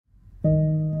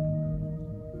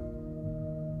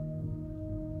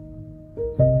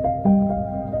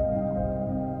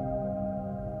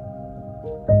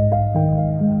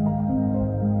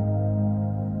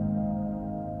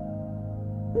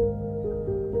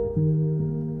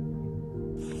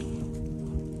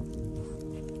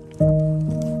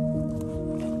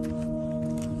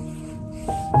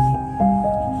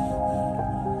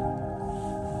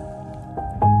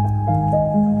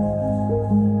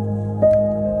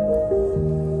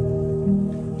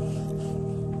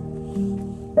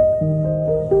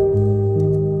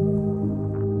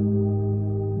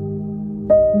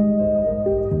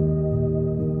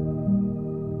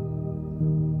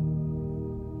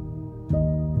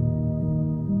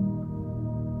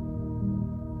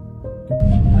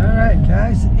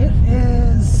guys, it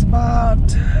is about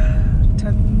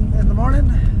 10 in the morning,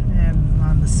 and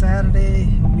on the Saturday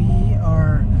we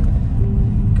are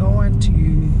going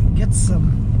to get some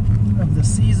of the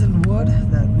seasoned wood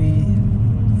that we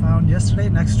found yesterday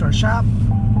next to our shop.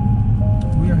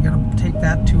 We are going to take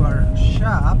that to our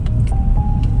shop.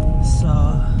 So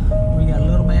we got a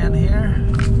little man here.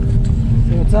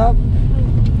 Say what's up.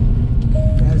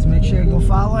 Guys, make sure you go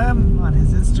follow him on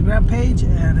his Instagram page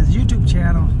and his YouTube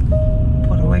channel.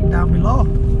 Put a link down below.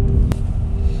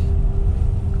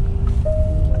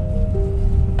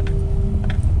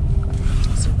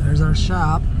 So there's our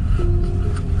shop.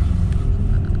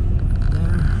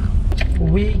 There.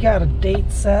 We got a date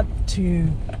set to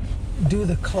do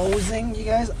the closing, you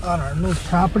guys, on our new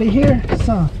property here.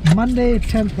 So Monday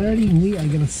 10:30 we are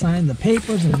gonna sign the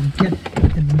papers and get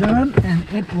it done, and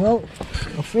it will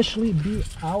officially be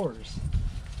ours.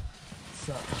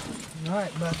 So all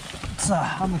right, but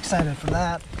I'm excited for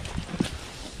that.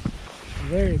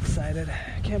 Very excited.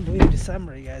 I can't believe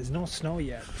December, you guys. No snow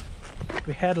yet.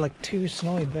 We had like 2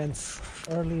 snow events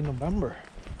early November.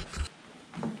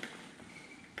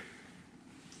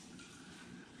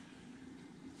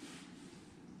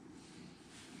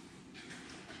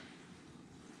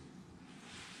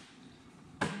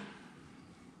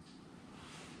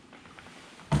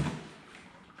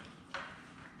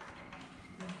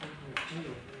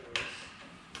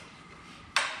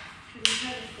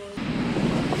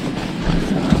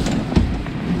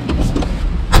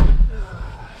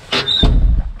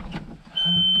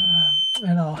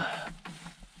 You know,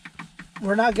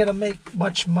 we're not gonna make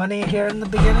much money here in the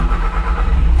beginning.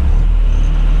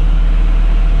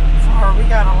 We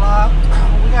got a lot.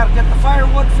 We gotta get the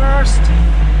firewood first,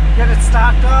 get it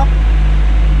stocked up,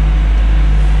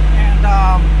 and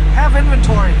have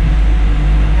inventory.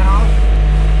 You know,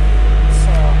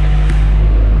 so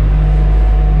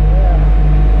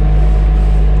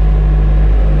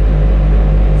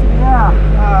yeah,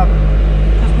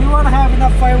 because we want to have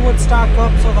enough firewood stocked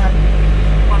up so that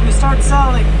when we start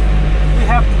selling, we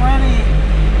have plenty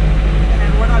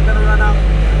and we're not gonna run out.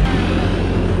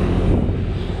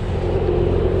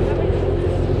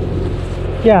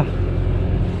 Yeah.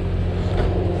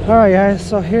 Alright guys,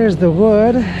 so here's the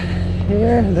wood.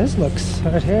 Here, this looks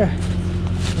right here.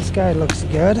 This guy looks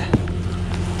good.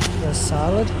 That's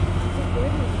solid.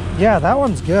 Yeah, that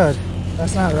one's good.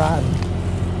 That's not rotten.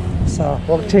 So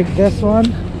we'll take this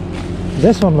one.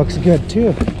 This one looks good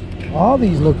too. All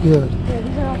these look good. Yeah,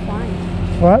 these are all fine.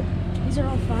 What? These are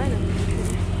all fine.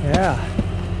 Yeah.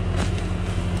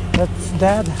 That's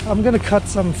Dad. I'm gonna cut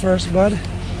some first, bud.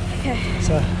 Okay.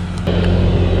 So.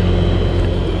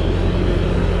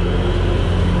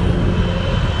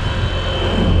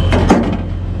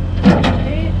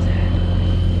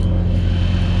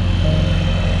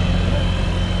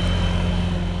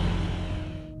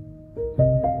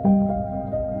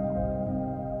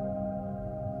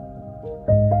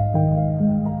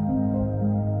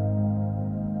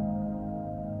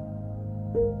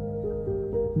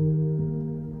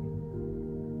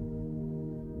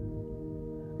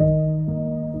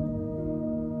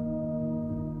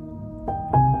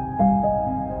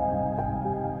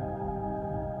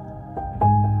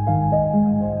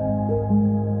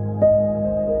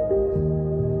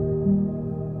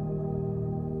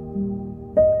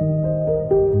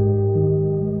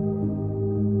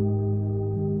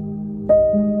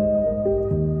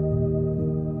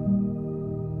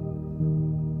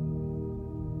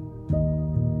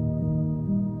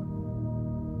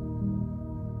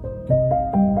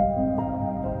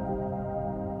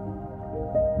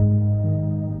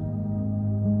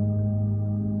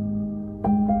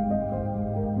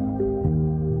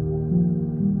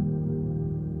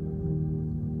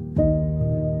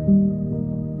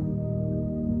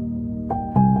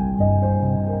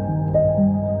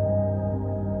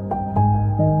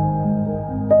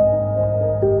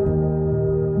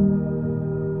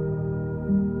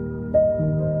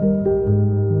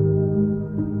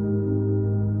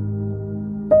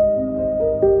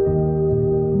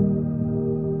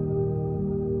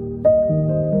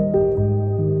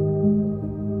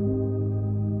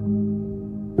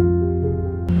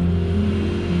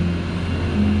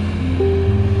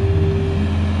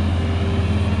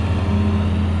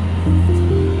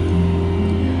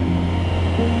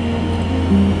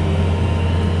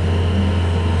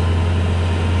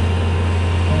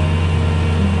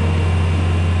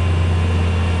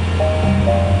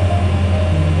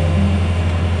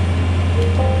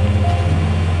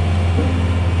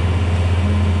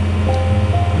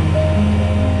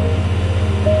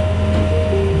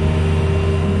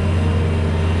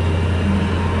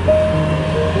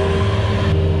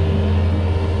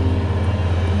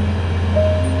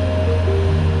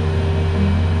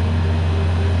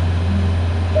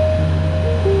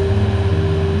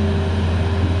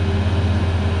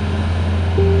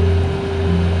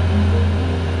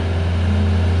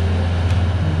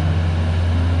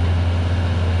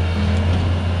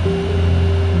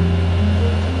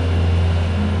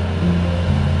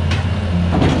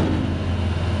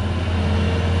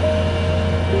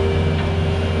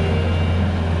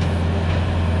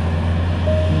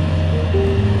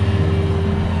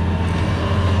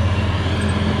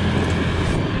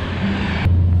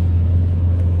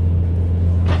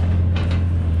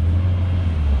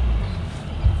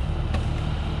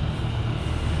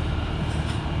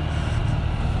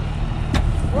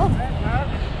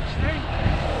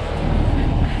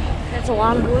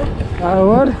 lot of wood.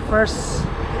 Firewood. First,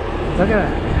 look at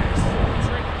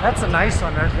that. That's a nice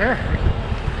one right here.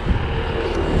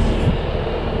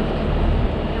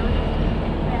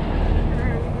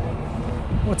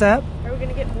 What's that? Are we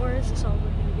gonna get more? Or is this all we're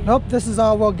gonna get? Nope, this is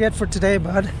all we'll get for today,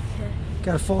 bud. Okay.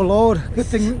 Got a full load. Good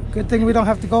thing we don't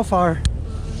have to go far.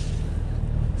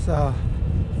 So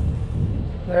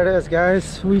there it is,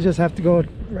 guys. We just have to go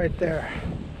right there.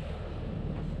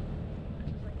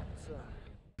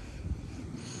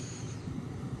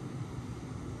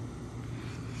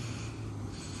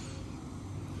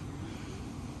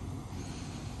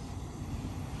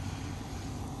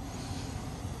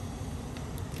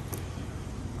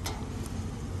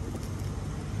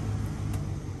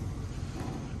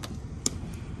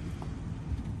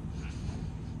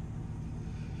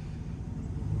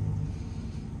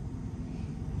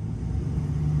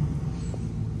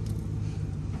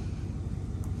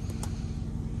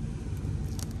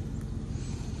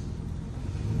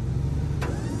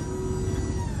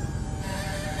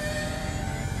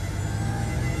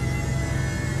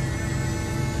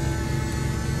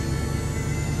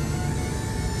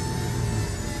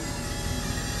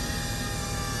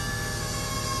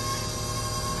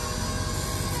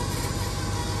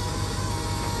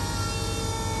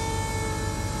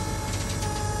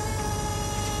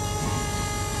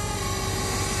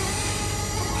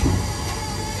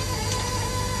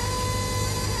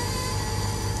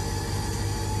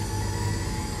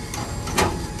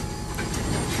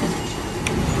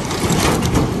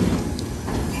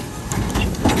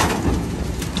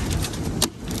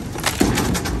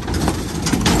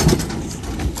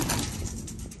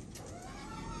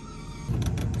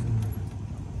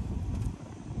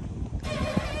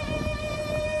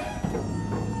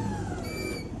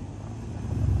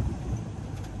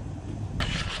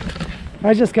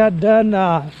 I just got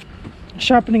done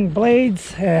sharpening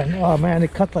blades, and oh man,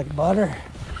 it cut like butter.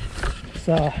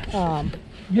 So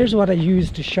here's what I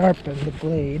used to sharpen the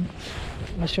blade.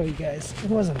 I'll show you guys. It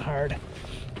wasn't hard.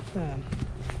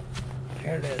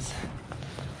 Here it is.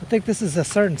 I think this is a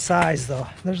certain size though.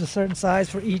 There's a certain size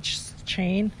for each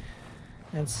chain,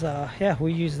 and so yeah,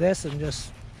 we use this and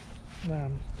just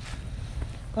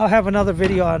I'll have another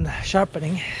video on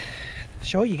sharpening,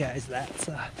 show you guys that.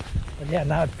 So, but yeah,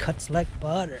 now it cuts like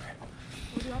butter.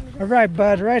 All right,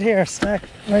 bud, right here, stack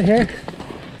right here.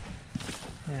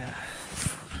 Yeah.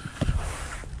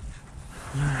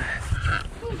 All right.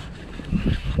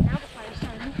 Now the fire's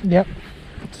starting. Yep,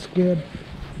 it's good.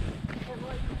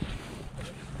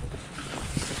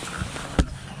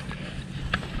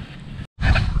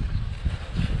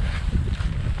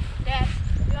 Dad,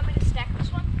 you want me to stack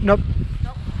this one? Nope.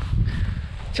 Nope.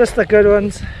 Just the good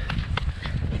ones.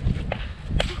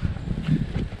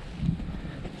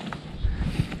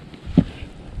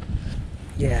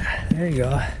 Yeah, there you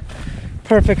go.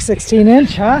 Perfect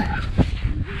 16-inch, huh?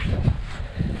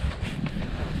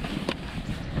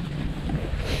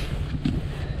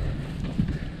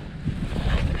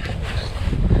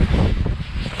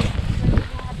 We'll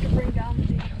have to bring down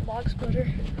the log splitter.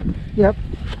 Yep.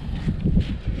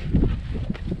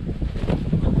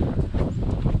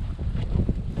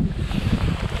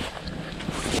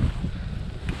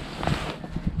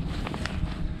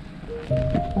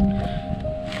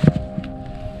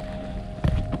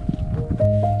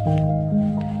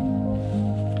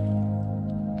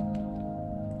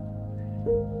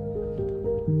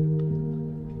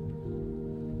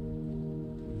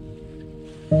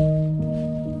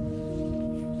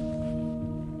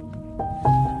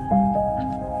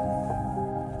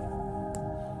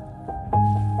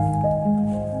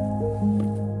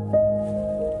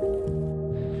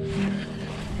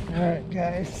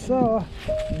 So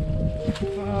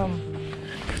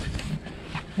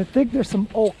I think there's some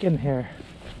oak in here,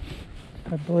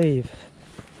 I believe,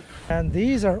 and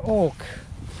these are oak,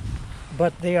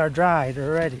 but they are dried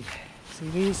already. See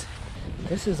these?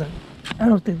 This isn't, I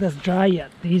don't think that's dry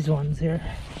yet, these ones here.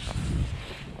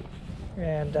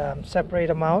 And separate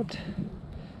them out,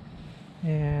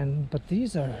 and but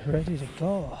these are ready to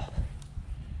go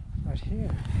right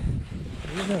here.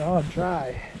 These are all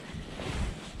dry.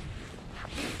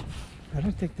 I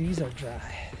don't think these are dry.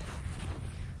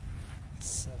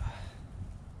 So,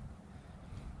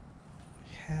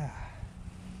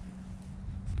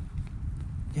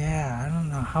 yeah, I don't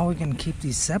know how we can keep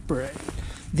these separate.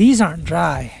 These aren't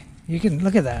dry. You can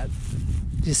look at that.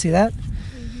 Do you see that?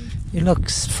 Mm-hmm. It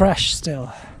looks fresh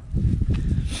still.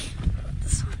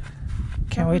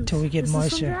 Can't wait till we get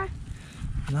moisture.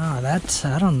 No, that's,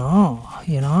 I don't know,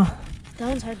 you know. That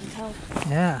one's hard to tell.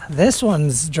 Yeah, this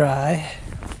one's dry.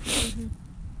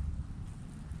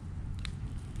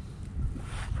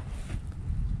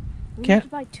 We Can't- need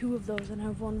to buy 2 of those and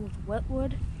have one with wet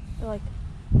wood, or like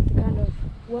the kind of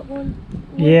wet one.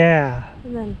 Wood, Yeah.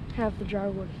 and then have the dry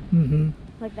wood,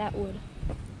 like that wood.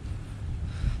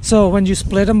 So when you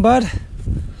split them, bud,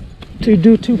 to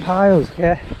do 2 piles,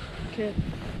 okay? Okay.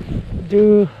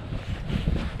 Do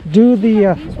the These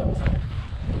ones.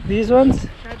 these ones? Should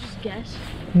I just guess?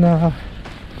 No.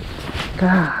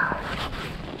 God.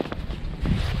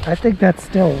 I think that's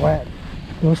still wet.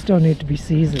 Those still need to be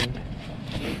seasoned.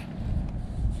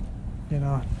 You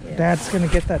know, Yeah. Dad's gonna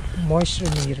get that moisture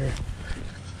meter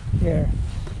here.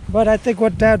 But I think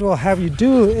what Dad will have you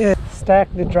do is stack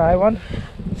the dry one.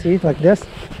 See, like this.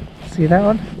 See that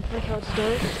one? Like how it's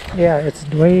dark. Yeah, it's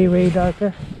way, way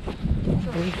darker.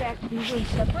 So stack these ones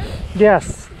separate.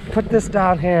 Yes, put this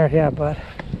down here. Yeah, but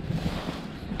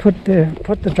put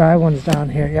the dry ones down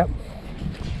here. Yep.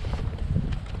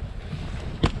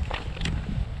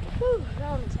 Whew,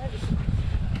 that one's heavy.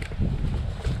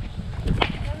 Take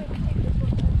this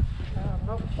one then.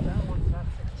 Nope, that one's not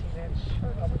 16-inch.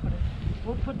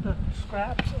 We'll put the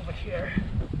scraps over here.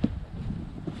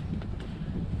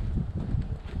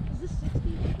 Is this 60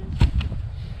 inches?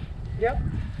 Yep.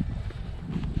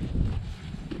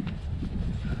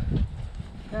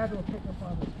 Dad will pick up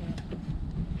on this one.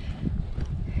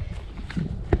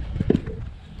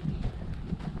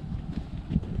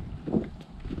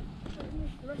 So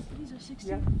the rest of these are 60.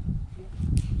 Yep.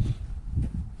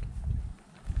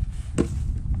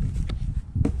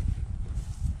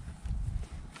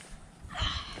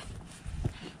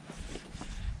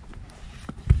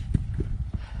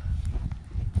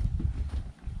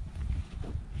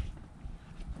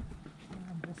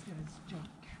 This guy's junk.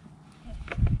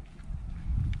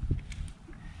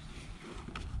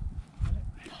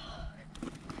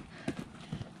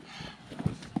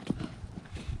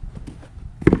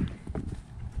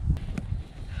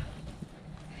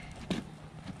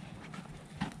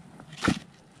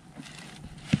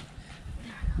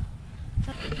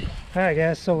 All right,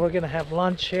 guys. So we're gonna have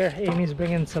lunch here. Amy's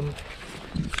bringing some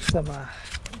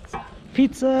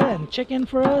pizza and chicken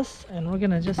for us, and we're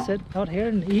gonna just sit out here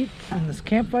and eat in this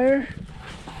campfire.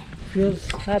 Feels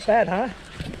not bad, huh?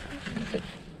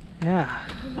 Yeah.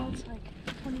 Even though it's like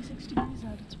 26 degrees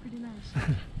out, it's pretty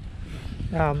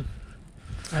nice.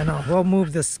 I know. We'll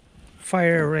move this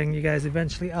fire ring, you guys,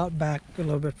 eventually out back a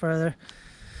little bit further.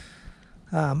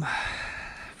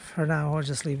 For now, we'll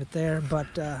just leave it there. But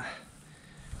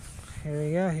here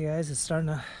we go, you guys.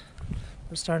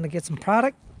 We're starting to get some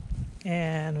product,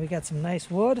 and we got some nice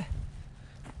wood.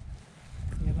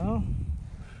 You know,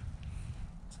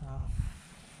 so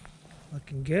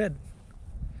looking good.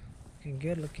 Looking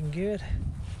good. Looking good.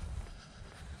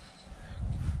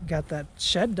 Got that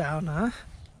shed down, huh?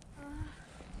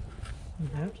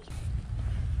 Yep.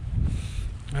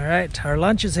 All right, our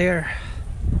lunch is here.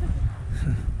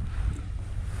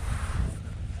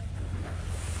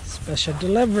 Special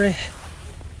delivery.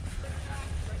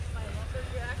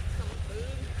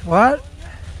 What?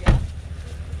 You guys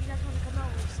want to come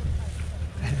out with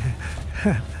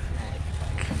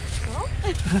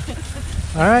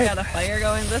some All right. Got a fire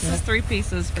going. This is 3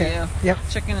 pieces for you. Yep.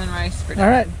 Chicken and rice for All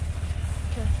dinner. right.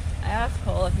 I asked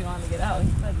Cole if he wanted to get out. He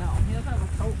said no. He doesn't have a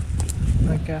coat.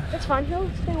 Like It's fine, he'll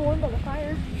stay warm by the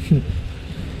fire.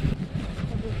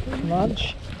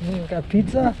 lunch. We got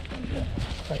pizza,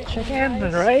 got chicken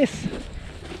and rice.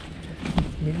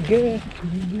 Eating good.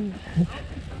 Eating good.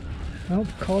 Oh,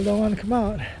 Cole don't want to come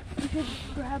out. We should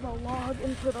grab a log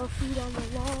and put our feet on the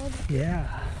log. Yeah,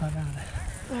 why not?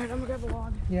 Alright, I'm gonna grab a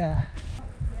log. Yeah.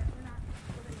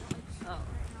 Oh.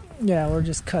 Yeah, we're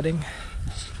just cutting.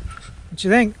 What you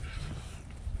think?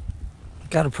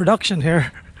 Got a production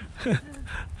here.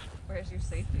 Where's your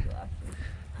safety glasses?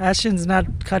 Ashton's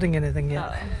not cutting anything yet.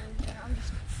 Oh.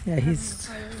 Yeah, he's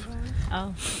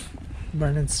Oh.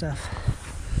 burning stuff.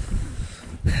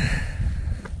 You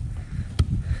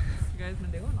guys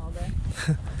been doing all day?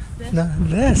 No,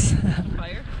 this.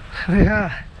 Fire?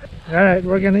 Yeah. All right,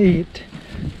 we're gonna eat.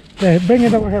 Okay, bring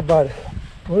it over here, bud.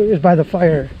 We're by the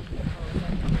fire.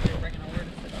 You're bringing over to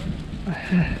sit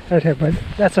on. Right here, bud.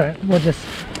 That's all right. We'll just.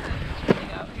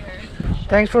 Out here.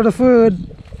 Thanks for the food.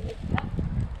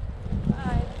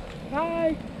 Bye.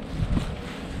 Bye.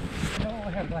 Go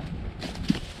ahead, bud.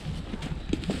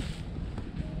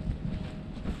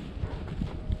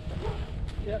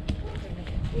 Yep.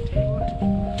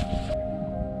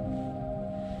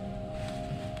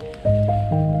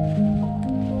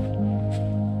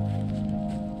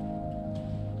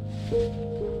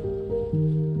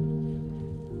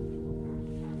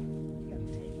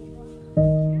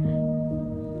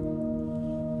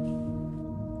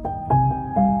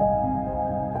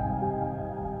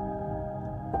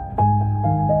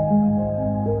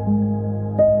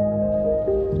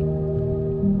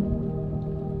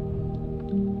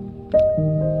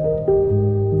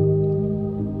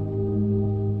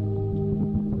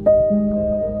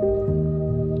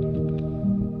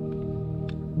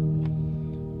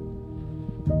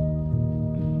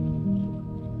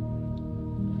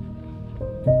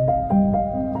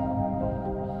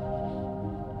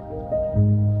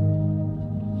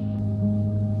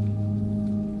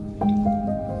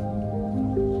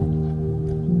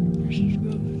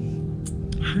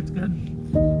 good.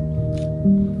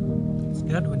 It's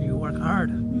good when you work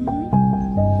hard.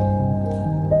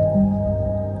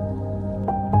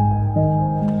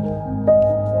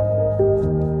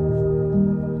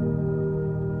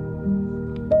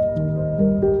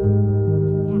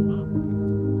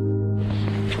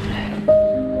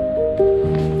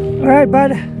 All right,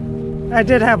 bud. I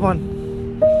did have one.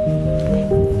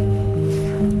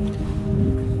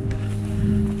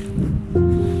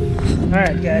 All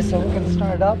right, guys. So we're gonna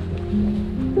start up.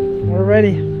 We're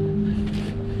ready.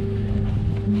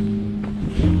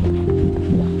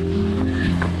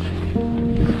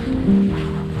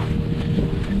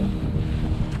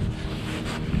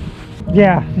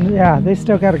 Yeah. They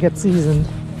still got to get seasoned.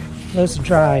 Those are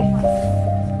dry.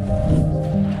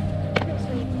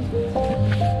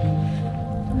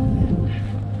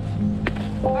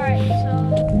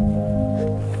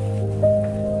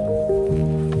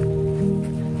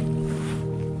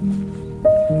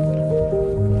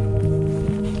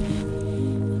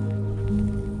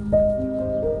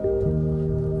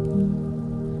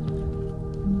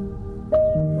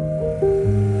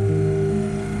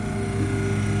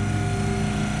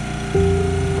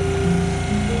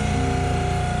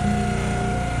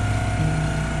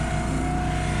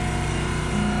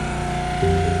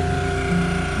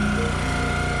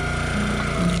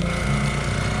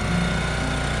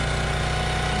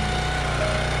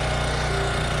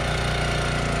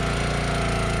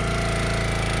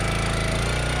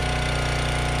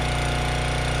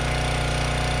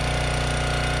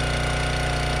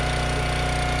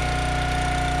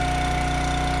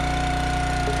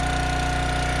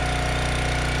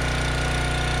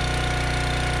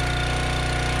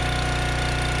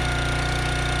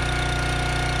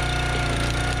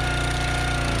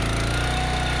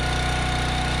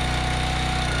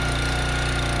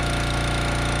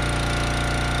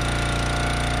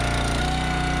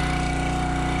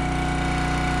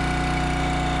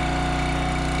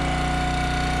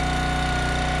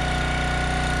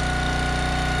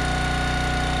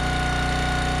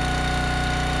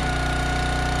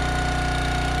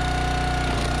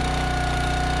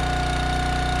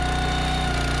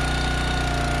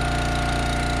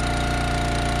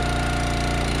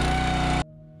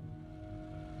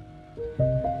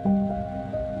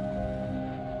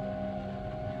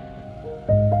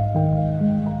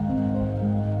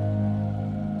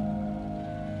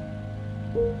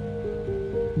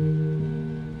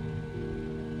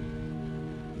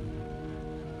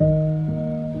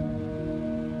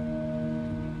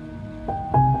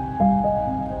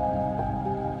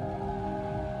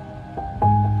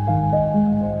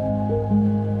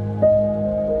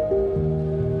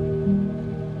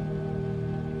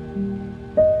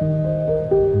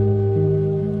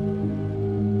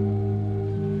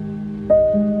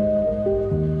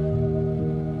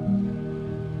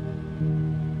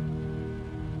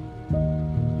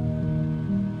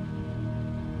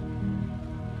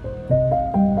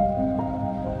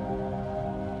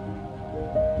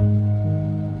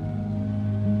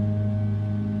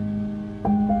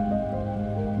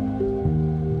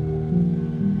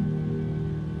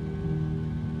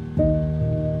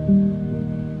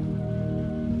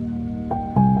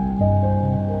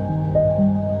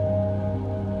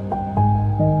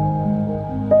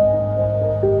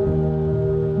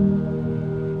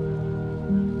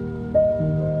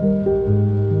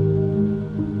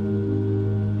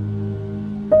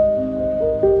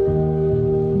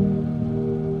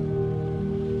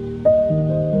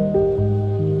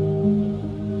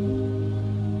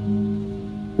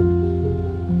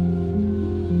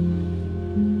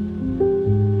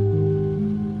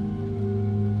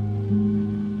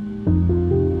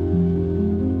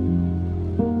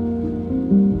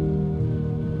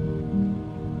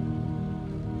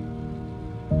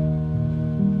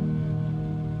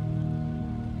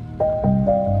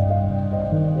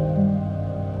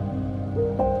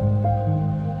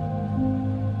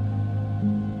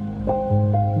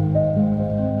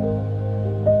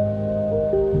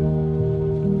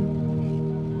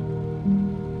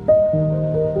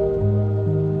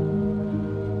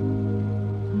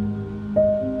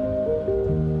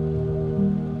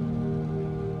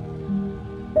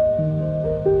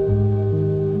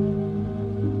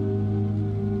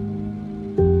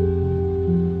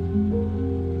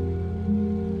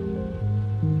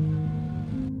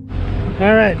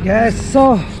 Alright guys,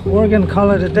 so we're gonna call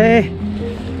it a day.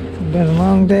 It's been a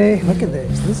long day. Look at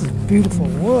this. This is beautiful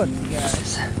wood, you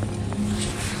guys.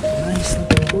 Nice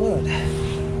looking wood.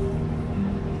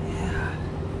 Yeah.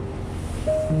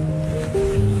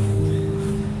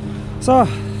 So,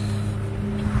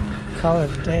 call it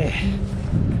a day.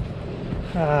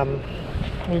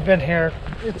 We've been here,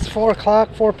 it's 4 o'clock,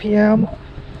 4 p.m.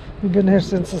 We've been here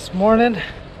since this morning.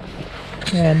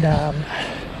 And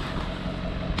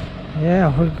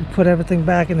yeah, we'll put everything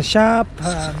back in the shop.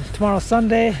 Tomorrow's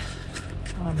Sunday.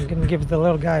 I'm gonna give the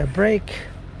little guy a break.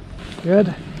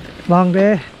 Good, long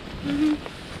day.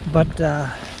 But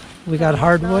we got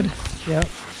hardwood. Yep,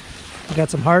 we got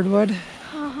some hardwood.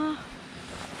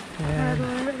 And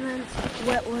Hardwood and then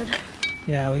wetwood.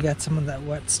 yeah, we got some of that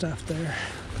wet stuff there.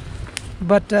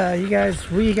 But you guys,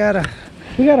 we gotta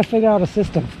figure out a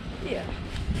system. Yeah.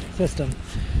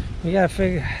 We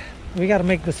gotta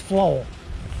make this flow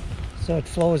so it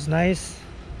flows nice.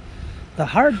 The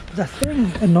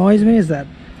thing annoys me is that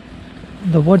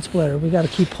the wood splitter, we gotta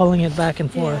keep pulling it back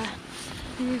and forth. Yeah.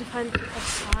 You need to find a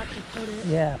spot to put it.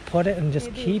 Yeah, put it and just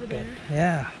Maybe keep over it. there.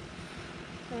 Yeah.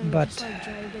 And But just, like,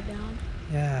 drag it down.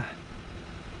 yeah,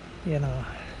 you know,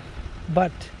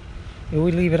 but if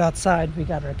we leave it outside, we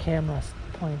got our cameras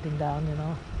pointing down, you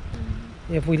know.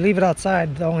 If we leave it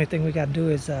outside, the only thing we got to do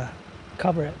is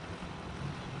cover it.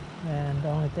 And the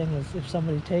only thing is, if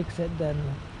somebody takes it, then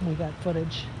we got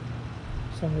footage.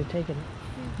 Somebody taking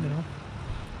it, you know.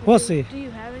 We'll see. Do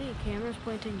you have any cameras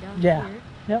pointing down Yeah. here?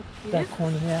 Yep. You That do?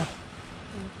 corner. Yeah.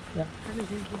 Yep. I didn't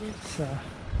think you did. So.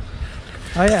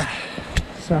 Oh yeah.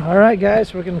 So all right,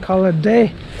 guys, we're gonna call it a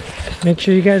day. Make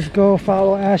sure you guys go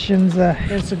follow Ashton's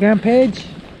Instagram page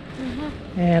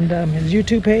and his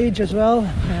YouTube page as well.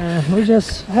 We're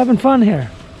just having fun here,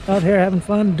 out here having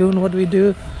fun, doing what we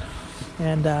do,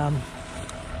 and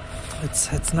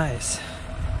it's nice.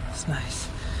 It's nice.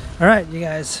 All right, you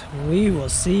guys, we will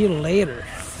see you later.